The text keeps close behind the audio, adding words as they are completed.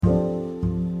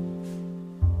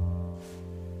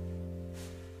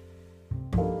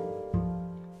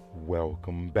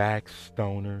Welcome back,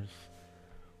 stoners.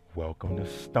 Welcome to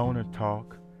Stoner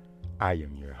Talk. I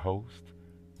am your host,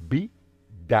 B.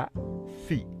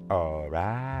 C.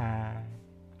 Alright.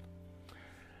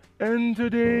 And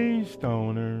today,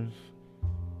 stoners,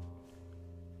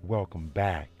 welcome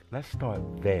back. Let's start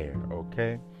there,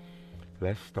 okay?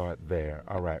 Let's start there.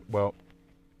 Alright, well,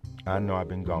 I know I've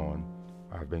been gone.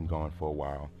 I've been gone for a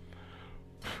while.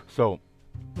 So,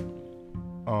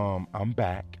 I'm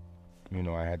back.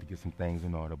 I had to get some things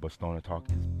in order, but Stoner Talk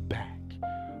is back.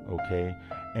 Okay?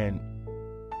 And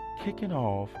kicking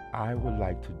off, I would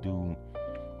like to do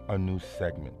a new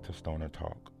segment to Stoner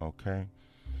Talk. Okay?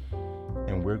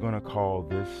 And we're going to call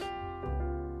this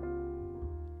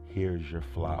Here's Your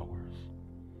Flowers.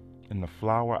 And the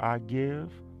flower I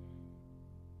give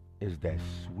is that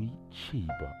sweet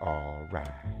Chiba. All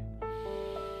right.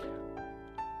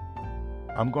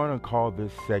 I'm going to call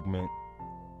this segment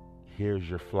Here's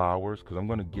Your Flowers because I'm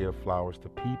going to give flowers to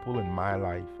people in my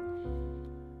life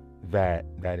that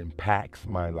impacts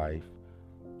my life,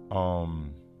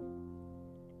 and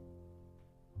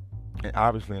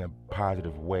obviously in a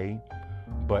positive way,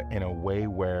 but in a way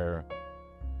where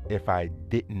if I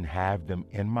didn't have them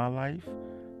in my life,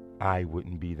 I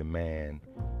wouldn't be the man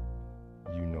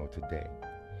you know today.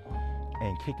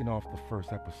 And kicking off the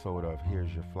first episode of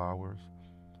Here's Your Flowers,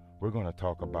 we're going to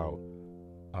talk about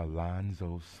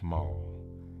Alonzo Small,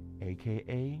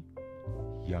 a.k.a.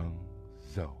 Young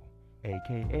Zoe,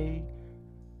 a.k.a.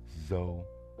 Zoe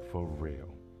for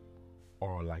real.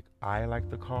 Or like I like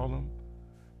to call him,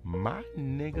 my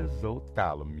nigga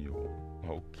Zotholomew.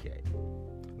 Okay,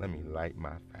 let me light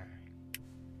my thing.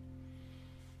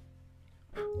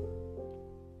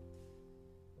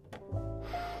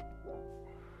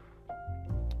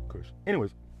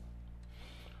 Anyways,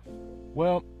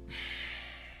 well,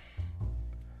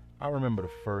 I remember the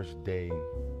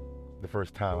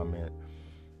first time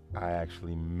I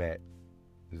actually met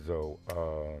Zoe.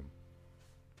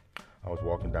 I was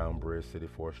walking down Bridge City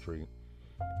 4th Street.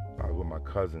 I was with my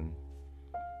cousin,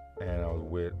 and I was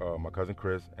with my cousin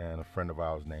Chris and a friend of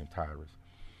ours named Tyrus.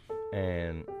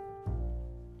 And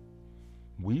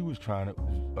we was trying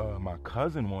to, my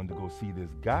cousin wanted to go see this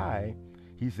guy.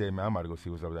 He said, man, I'm about to go see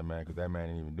what's up with that man because that man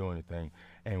didn't even do anything.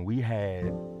 And we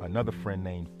had another friend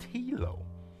named Tilo,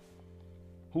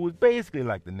 who was basically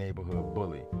like the neighborhood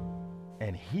bully.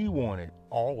 And he wanted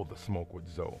all the smoke with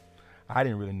Zoe. I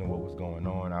didn't really know what was going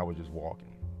on. I was just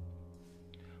walking.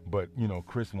 But,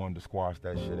 Chris wanted to squash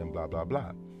that shit and blah, blah,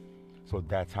 blah. So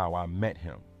that's how I met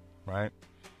him, right?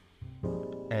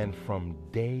 And from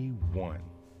day one,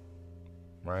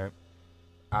 right,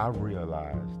 I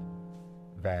realized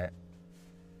that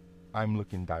I'm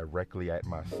looking directly at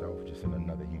myself, just in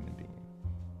another human being.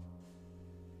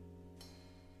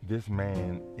 This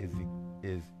man is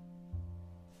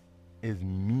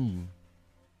me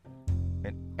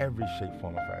in every shape,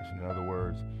 form, or fashion. In other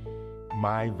words,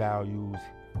 my values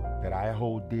that I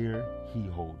hold dear, he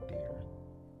holds dear.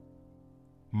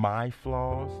 My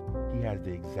flaws, he has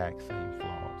the exact same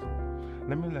flaws.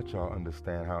 Let me let y'all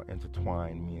understand how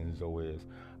intertwined me and Zoe is.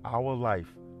 Our life,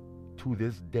 to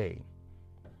this day,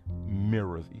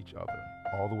 mirrors each other,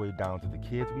 all the way down to the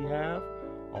kids we have,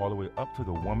 all the way up to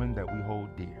the woman that we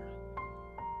hold dear.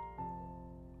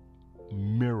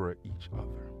 Mirror each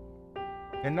other,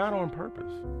 and not on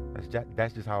purpose.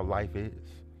 That's just how life is.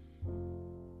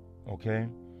 Okay.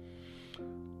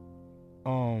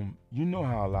 You know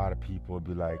how a lot of people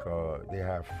be like, they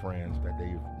have friends that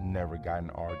they've never gotten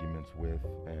arguments with,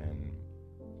 and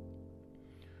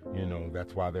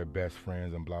that's why they're best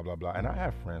friends and blah blah blah. And I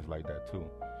have friends like that too.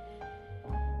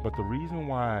 But the reason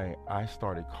why I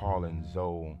started calling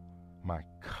Zoe my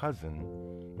cousin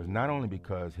was not only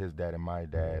because his dad and my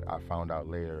dad, I found out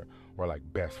later, were like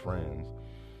best friends.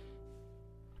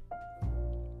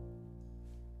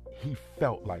 He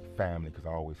felt like family because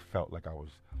I always felt like I was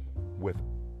with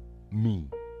me,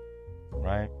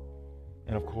 right?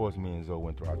 And of course, me and Zoe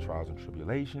went through our trials and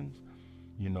tribulations,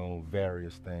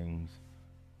 various things,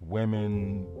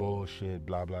 women, bullshit,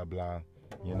 blah, blah, blah,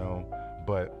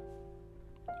 But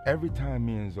every time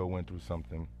me and Zoe went through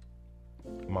something,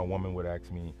 my woman would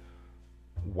ask me,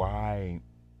 why,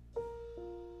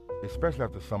 especially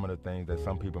after some of the things that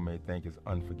some people may think is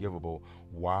unforgivable,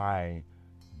 why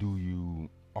do you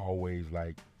always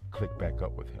click back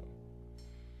up with him?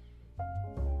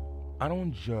 I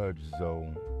don't judge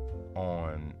Zoe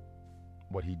on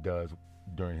what he does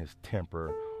during his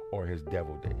temper or his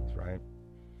devil days, right?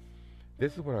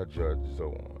 This is what I judge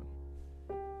Zoe on.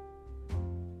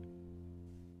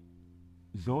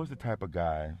 Zoe's the type of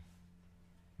guy,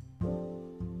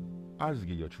 I'll just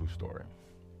give you a true story.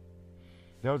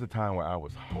 There was a time where I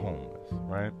was homeless,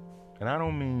 right? And I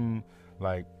don't mean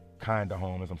like kind of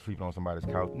homeless, I'm sleeping on somebody's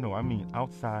couch. No, I mean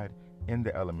outside in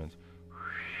the elements,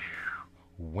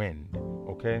 wind,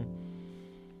 okay?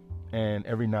 And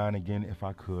every now and again, if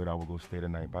I could, I would go stay the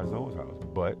night by Zoe's house.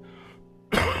 But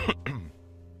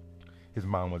his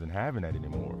mom wasn't having that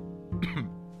anymore.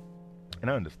 And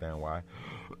I understand why.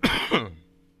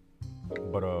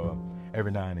 But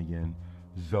every now and again,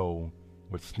 Zoe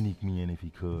would sneak me in if he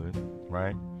could,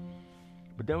 right?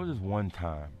 But there was this one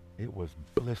time, it was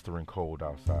blistering cold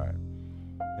outside,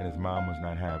 and his mom was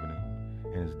not having it.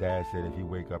 And his dad said if he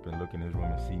wake up and look in his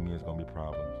room and see me, it's gonna be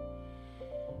problems.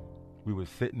 We were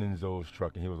sitting in Zoe's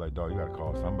truck, and he was like, dog, you gotta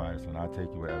call somebody, son. I'll take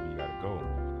you wherever you gotta go.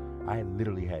 I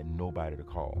literally had nobody to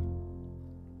call.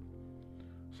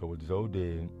 So what Zoe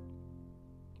did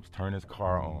was turn his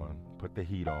car on, put the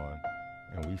heat on,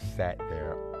 and we sat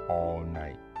there all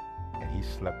night. And he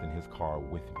slept in his car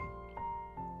with me.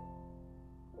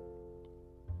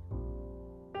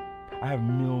 I have a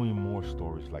million more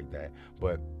stories like that,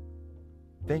 but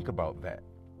think about that.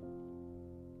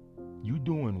 You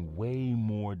doing way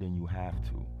more than you have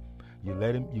to. You're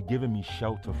giving me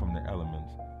shelter from the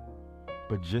elements,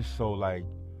 but just so like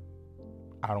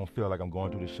I don't feel like I'm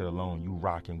going through this shit alone. You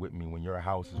rocking with me when your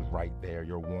house is right there,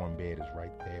 your warm bed is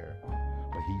right there,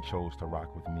 but he chose to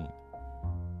rock with me.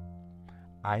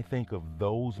 I think of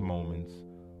those moments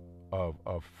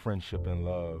of friendship and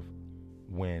love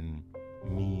when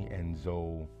me and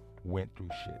Zoe went through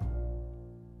shit.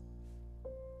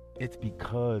 It's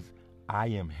because I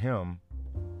am him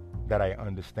that I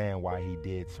understand why he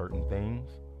did certain things.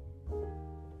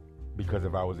 Because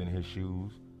if I was in his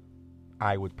shoes,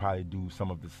 I would probably do some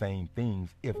of the same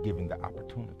things if given the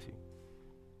opportunity.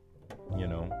 You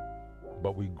know?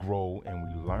 But we grow and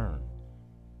we learn.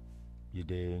 You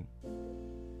dig?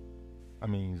 I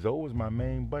mean, Zoe was my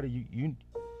main buddy.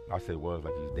 I say was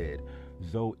like he's dead.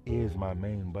 Zoe is my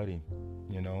main buddy.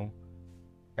 You know,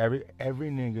 every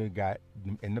nigga got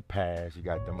in the past. You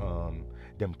got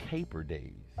them caper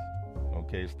days.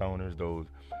 Okay, stoners. Those.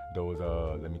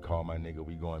 Let me call my nigga.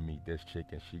 We go and meet this chick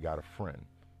and she got a friend.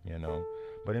 You know,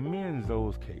 but in me and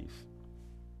Zoe's case,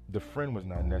 the friend was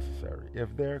not necessary.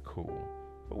 If they're cool,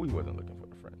 but we wasn't looking for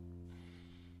the friend.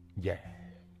 Yeah,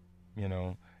 you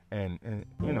know. And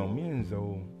you know, me and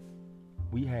Zoe,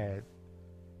 we had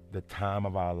the time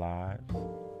of our lives.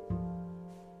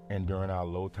 And during our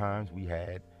low times, we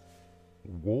had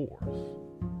wars.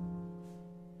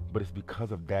 But it's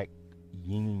because of that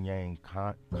yin and yang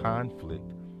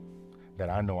conflict that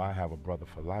I know I have a brother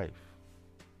for life.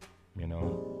 You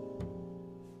know?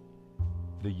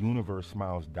 The universe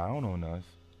smiles down on us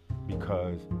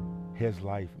because his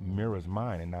life mirrors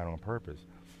mine and not on purpose.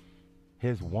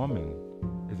 His woman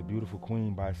is a beautiful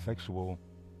queen, bisexual,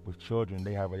 with children.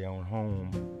 They have their own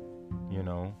home, you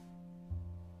know.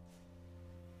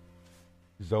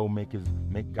 Zoe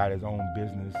got his own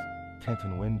business,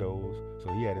 tinting windows.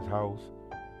 So he had his house,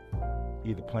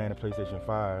 either playing a PlayStation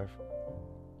 5,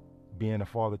 being a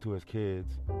father to his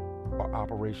kids, or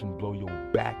Operation Blow Your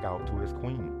Back Out to his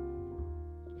queen.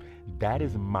 That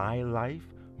is my life,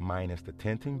 minus the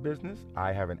tinting business.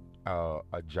 I have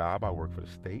a job. I work for the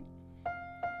state.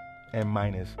 And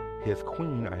minus his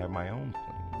queen, I have my own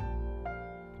queen.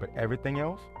 But everything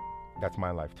else, that's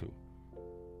my life too.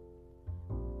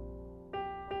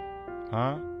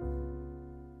 Huh?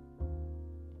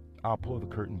 I'll pull the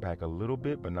curtain back a little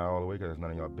bit, but not all the way because it's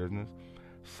none of your business.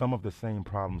 Some of the same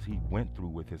problems he went through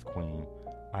with his queen,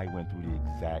 I went through the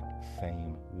exact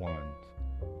same ones.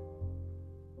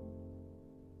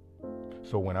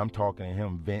 So when I'm talking to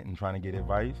him, venting, trying to get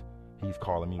advice, he's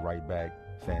calling me right back,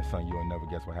 saying, son, you'll never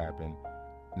guess what happened.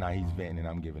 Now he's venting and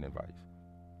I'm giving advice.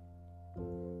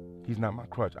 He's not my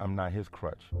crutch. I'm not his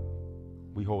crutch.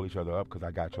 We hold each other up because I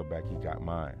got your back, he got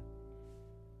mine.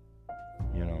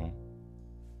 You know?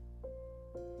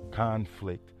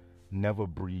 Conflict never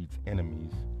breeds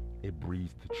enemies. It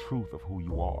breeds the truth of who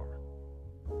you are.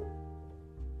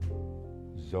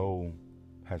 Zoe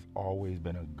has always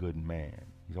been a good man.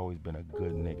 He's always been a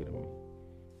good nigga to me.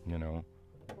 You know?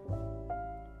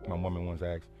 My woman once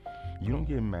asked, you don't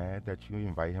get mad that you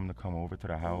invite him to come over to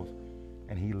the house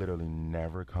and he literally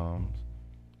never comes?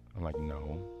 I'm like,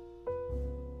 no.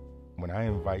 When I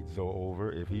invite Zoe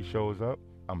over, if he shows up,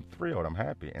 I'm thrilled, I'm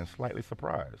happy, and slightly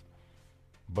surprised.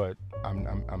 But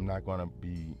I'm not gonna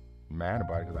be mad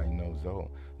about it because I know Zoe.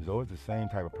 Zoe is the same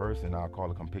type of person. I'll call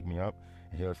her, come pick me up,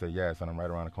 and he'll say, yeah, son, I'm right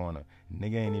around the corner.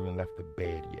 Nigga ain't even left the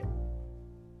bed yet.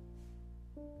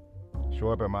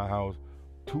 Show up at my house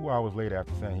 2 hours later,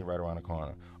 after saying he right around the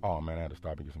corner, oh man, I had to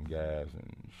stop and get some gas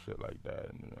and shit like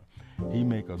that. And, he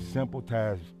make a simple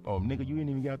task. Oh nigga, you didn't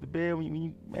even get out the bed when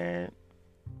you man.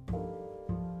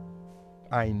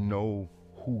 I know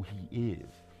who he is,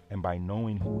 and by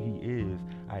knowing who he is,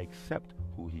 I accept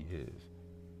who he is.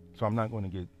 So I'm not going to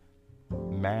get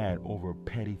mad over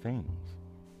petty things.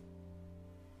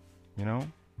 You know?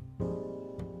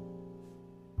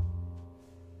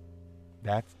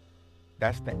 That's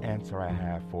the answer I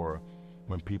have for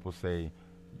when people say,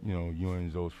 you know, you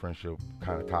and Zoe's friendship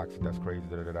kind of toxic. That's crazy.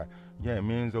 Da, da, da. Yeah,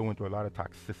 me and Zoe went through a lot of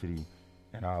toxicity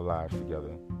in our lives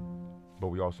together, but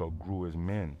we also grew as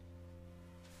men.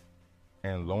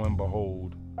 And lo and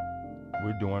behold,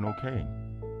 we're doing okay.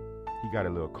 He got a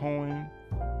little coin.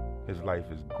 His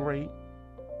life is great.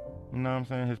 You know what I'm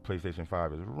saying? His PlayStation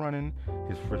 5 is running.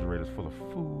 His refrigerator's full of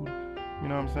food. You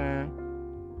know what I'm saying?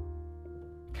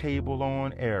 Cable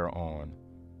on, air on.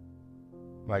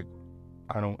 Like,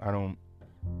 I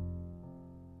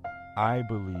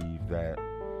believe that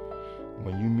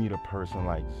when you meet a person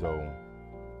like Zoe,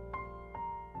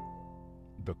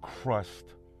 the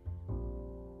crust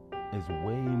is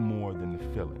way more than the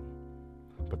filling.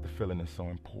 But the filling is so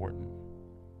important.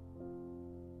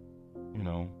 You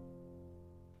know?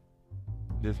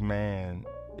 This man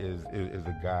is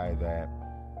a guy that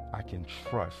I can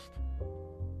trust.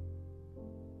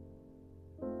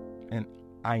 And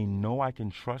I know I can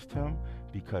trust him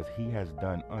because he has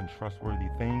done untrustworthy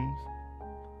things,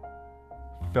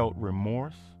 felt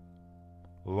remorse,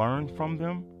 learned from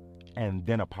them, and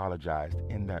then apologized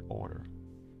in that order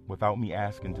without me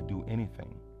asking to do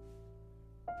anything.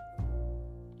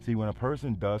 See, when a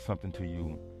person does something to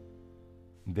you,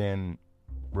 then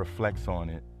reflects on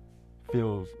it,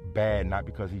 feels bad, not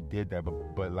because he did that,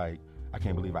 but like, I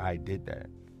can't believe I did that,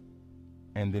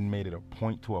 and then made it a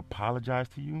point to apologize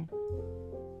to you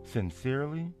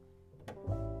sincerely,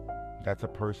 that's a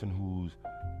person who's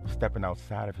stepping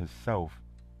outside of himself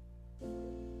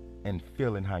and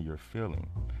feeling how you're feeling.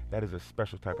 That is a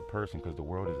special type of person because the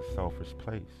world is a selfish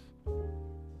place.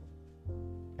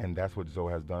 And that's what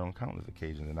Zoe has done on countless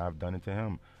occasions, and I've done it to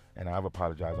him, and I've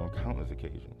apologized on countless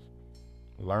occasions.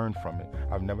 Learned from it.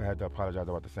 I've never had to apologize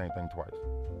about the same thing twice.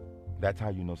 That's how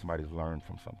you know somebody's learned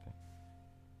from something.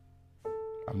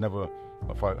 I've never,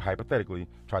 hypothetically,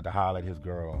 tried to holler at his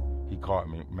girl. He caught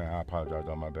me. Man, I apologize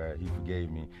on my bad. He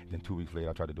forgave me. Then 2 weeks later,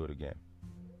 I tried to do it again.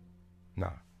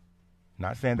 Nah.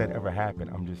 Not saying that ever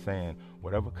happened. I'm just saying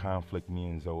whatever conflict me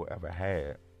and Zoe ever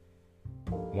had,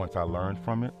 once I learned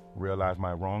from it, realized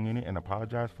my wrong in it, and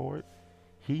apologized for it,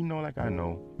 he know like I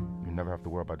know, you never have to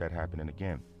worry about that happening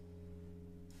again.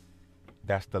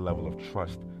 That's the level of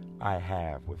trust I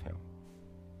have with him.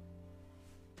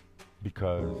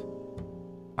 Because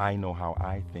I know how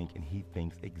I think, and he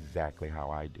thinks exactly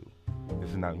how I do. This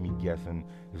is not me guessing.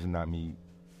 This is not me,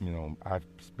 I've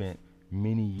spent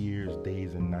many years,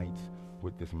 days and nights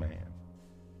with this man.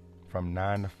 From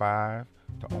 9 to 5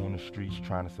 to on the streets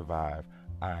trying to survive,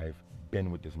 I've been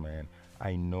with this man.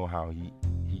 I know how he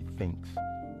thinks.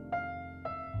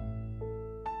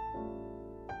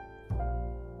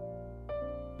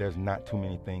 There's not too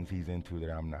many things he's into that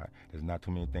I'm not. There's not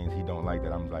too many things he don't like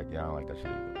that I'm like, yeah, I don't like that shit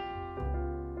either.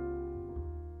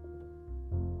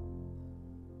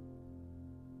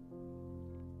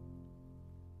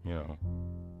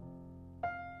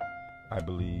 I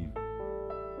believe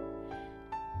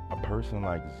a person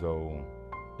like Zoe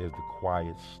is the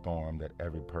quiet storm that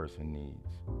every person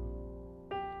needs.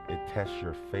 It tests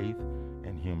your faith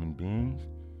in human beings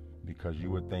because you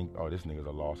would think, oh, this nigga's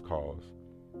a lost cause.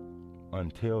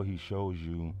 Until he shows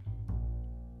you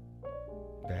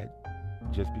that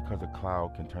just because a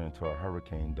cloud can turn into a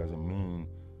hurricane doesn't mean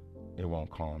it won't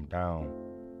calm down.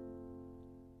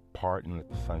 Part and let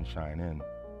the sun shine in.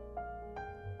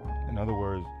 In other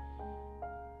words,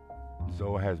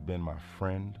 Zoe has been my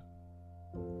friend.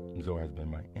 Zoe has been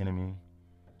my enemy.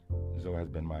 Zoe has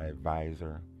been my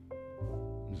advisor.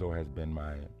 Zoe has been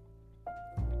my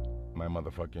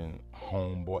motherfucking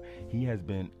homeboy. He has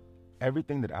been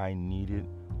everything that I needed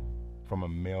from a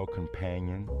male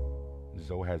companion.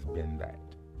 Zoe has been that.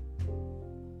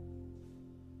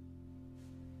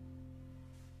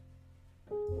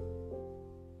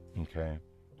 Okay.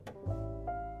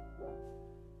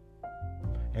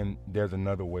 And there's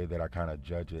another way that I kind of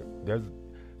judge it. There's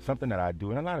something that I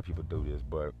do, and a lot of people do this,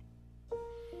 but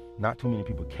not too many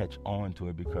people catch on to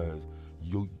it because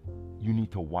you need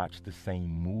to watch the same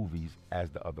movies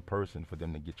as the other person for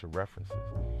them to get your references.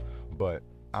 But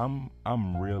I'm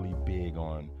really big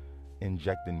on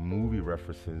injecting movie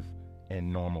references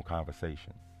in normal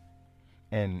conversation.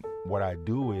 And what I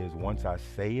do is once I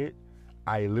say it,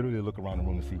 I literally look around the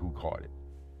room to see who caught it.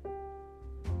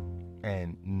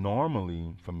 And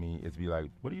normally for me, it's be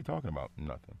like, what are you talking about?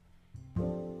 Nothing.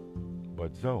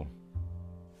 But Zoe,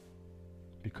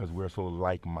 because we're so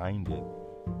like-minded,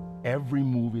 every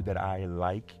movie that I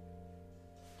like,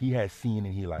 he has seen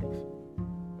and he likes.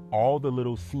 All the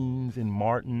little scenes in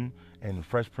Martin and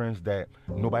Fresh Prince that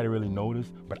nobody really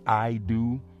noticed, but I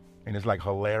do, and it's like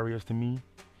hilarious to me,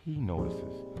 he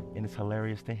notices, and it's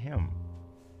hilarious to him.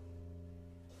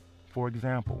 For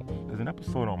example, there's an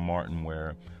episode on Martin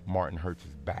where Martin hurts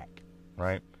his back,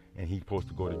 right? And he's supposed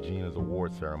to go to Gina's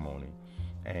award ceremony.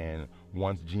 And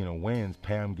once Gina wins,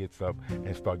 Pam gets up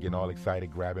and starts getting all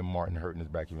excited, grabbing Martin, hurting his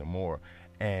back even more.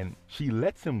 And she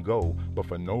lets him go, but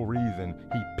for no reason,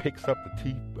 he picks up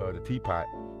the teapot,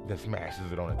 then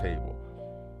smashes it on the table.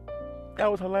 That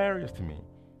was hilarious to me.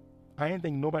 I didn't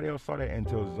think nobody else saw that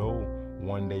until Zoe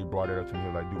one day brought it up to me. He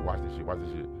was like, dude, watch this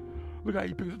shit. Look how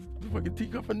he picks the fucking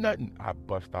teacup for nothing. I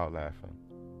bust out laughing.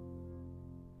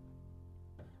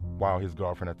 While his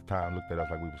girlfriend at the time looked at us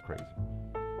like we was crazy.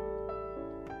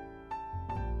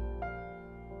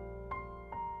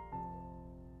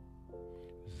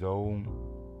 Zoe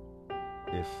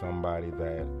is somebody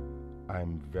that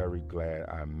I'm very glad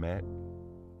I met.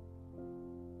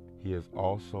 He is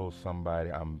also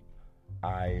somebody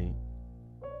I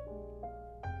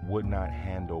would not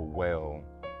handle well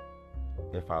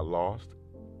if I lost.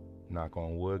 Knock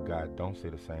on wood, God don't say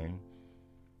the same.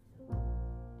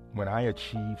 When I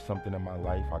achieve something in my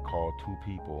life, I call two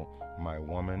people, my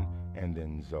woman and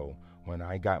then Zoe. When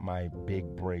I got my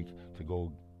big break to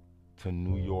go to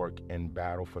New York and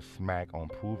battle for smack on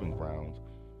proving grounds,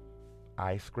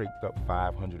 I scraped up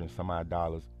 $500 and some odd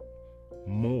dollars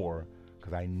more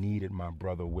because I needed my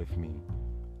brother with me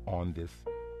on this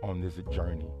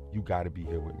journey. You got to be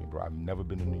here with me, bro. I've never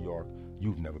been to New York.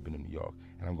 You've never been to New York,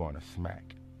 and I'm going to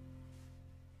smack.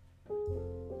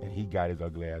 And he got his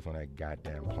ugly ass on that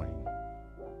goddamn plane.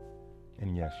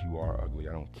 And yes, you are ugly.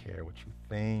 I don't care what you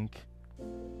think.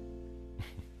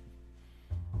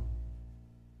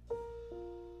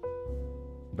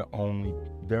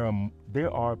 There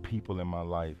are people in my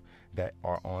life that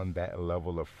are on that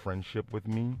level of friendship with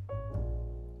me,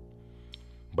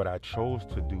 but I chose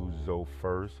to do Zoe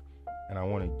first, and I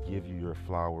want to give you your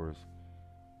flowers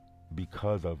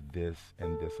because of this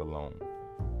and this alone.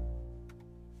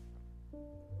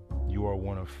 You are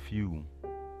one of few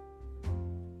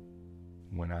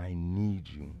when I need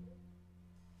you.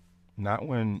 Not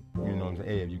when, you know what I'm saying,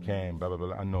 hey, if you can, blah, blah,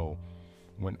 blah. I know.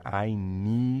 When I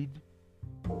need,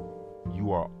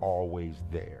 you are always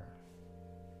there.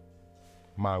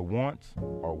 My wants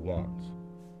are wants.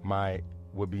 My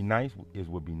would be nice is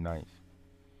would be nice.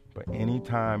 But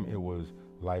anytime it was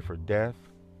life or death,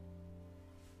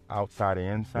 outside or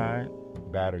inside,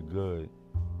 bad or good,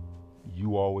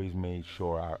 you always made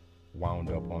sure I wound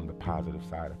up on the positive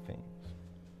side of things.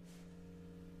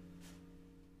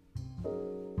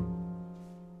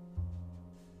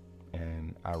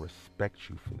 And I respect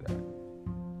you for that.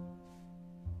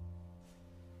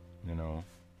 You know,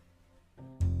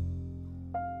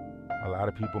 a lot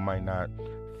of people might not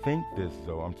think this,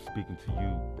 though. I'm speaking to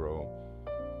you, bro.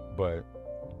 But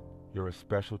you're a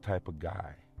special type of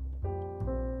guy.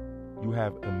 You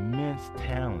have immense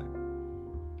talent.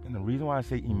 And the reason why I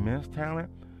say immense talent,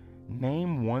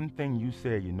 name one thing you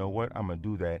said, you know what, I'm going to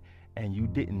do that, and you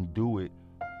didn't do it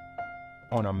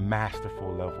on a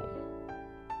masterful level.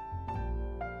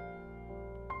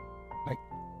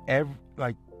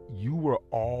 Like you were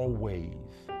always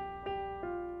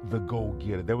the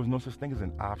go-getter. There was no such thing as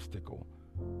an obstacle.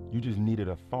 You just needed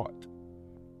a thought.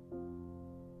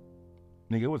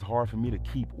 Nigga, it was hard for me to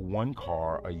keep one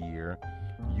car a year.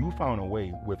 You found a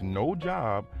way with no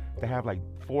job to have like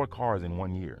 4 cars in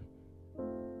 1 year.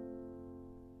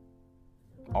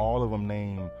 All of them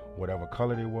named whatever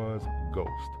color it was, Ghost,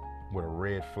 with a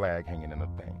red flag hanging in the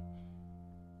thing.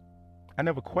 I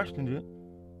never questioned it.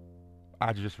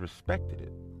 I just respected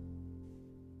it.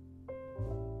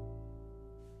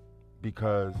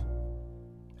 Because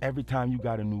every time you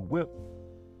got a new whip,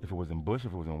 if it was in Bush,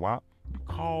 if it was in WAP, you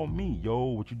call me. Yo,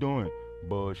 what you doing?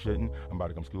 Bullshitting. I'm about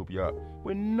to come scoop you up.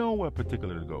 We're nowhere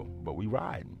particular to go, but we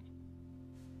riding.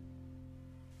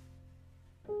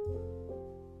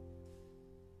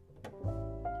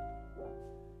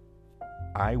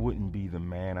 I wouldn't be the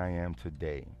man I am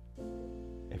today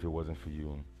if it wasn't for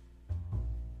you.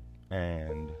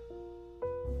 And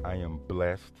I am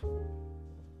blessed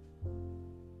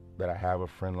that I have a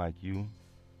friend like you.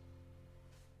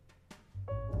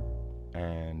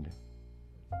 And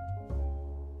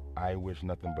I wish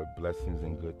nothing but blessings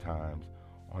and good times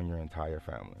on your entire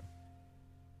family.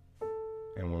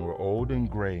 And when we're old and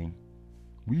gray,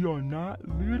 we are not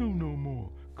little no more.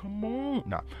 Come on.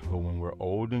 Nah, but when we're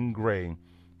old and gray,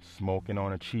 smoking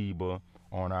on a chiba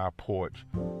on our porch,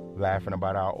 laughing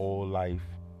about our old life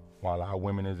while our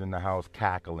women is in the house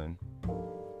cackling,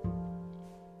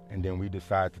 and then we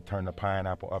decide to turn the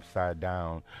pineapple upside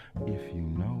down, if you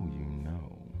know, you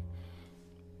know.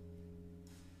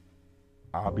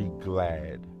 I'll be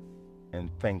glad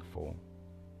and thankful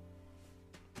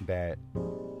that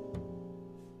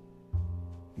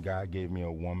God gave me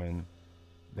a woman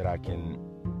that I can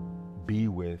be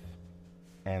with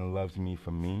and loves me for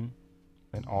me,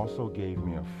 and also gave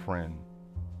me a friend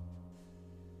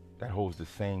that holds the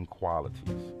same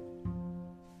qualities.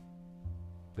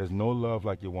 There's no love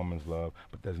like your woman's love,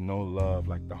 but there's no love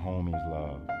like the homie's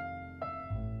love.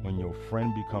 When your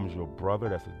friend becomes your brother,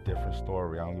 that's a different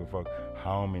story. I don't give a fuck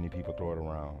how many people throw it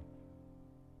around.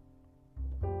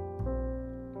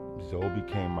 Zoe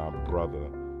became my brother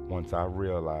once I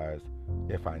realized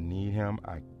if I need him,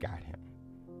 I got him.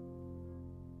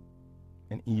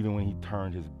 And even when he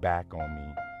turned his back on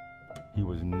me, he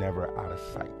was never out of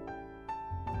sight.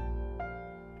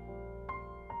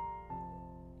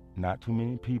 Not too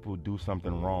many people do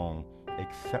something wrong,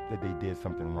 accept that they did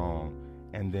something wrong,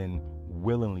 and then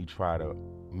willingly try to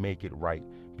make it right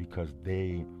because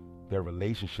their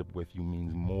relationship with you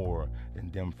means more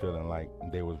than them feeling like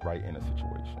they was right in a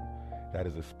situation. That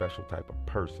is a special type of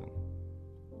person.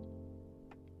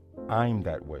 I'm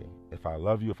that way. If I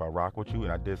love you, if I rock with you,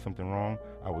 and I did something wrong,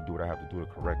 I will do what I have to do to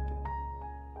correct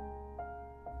it.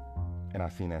 And I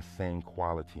seen that same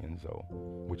quality in Zoe,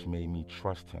 which made me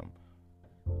trust him.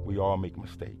 We all make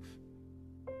mistakes.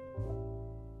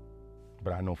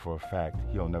 But I know for a fact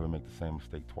he'll never make the same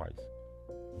mistake twice.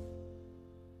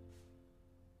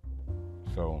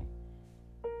 So,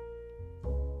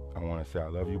 I want to say I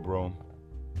love you, bro.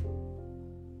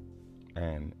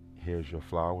 And here's your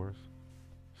flowers.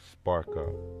 Spark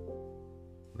up.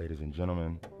 Ladies and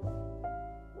gentlemen,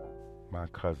 my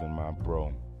cousin, my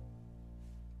bro,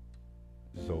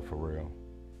 Zoe for real.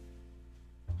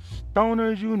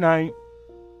 Stoners unite.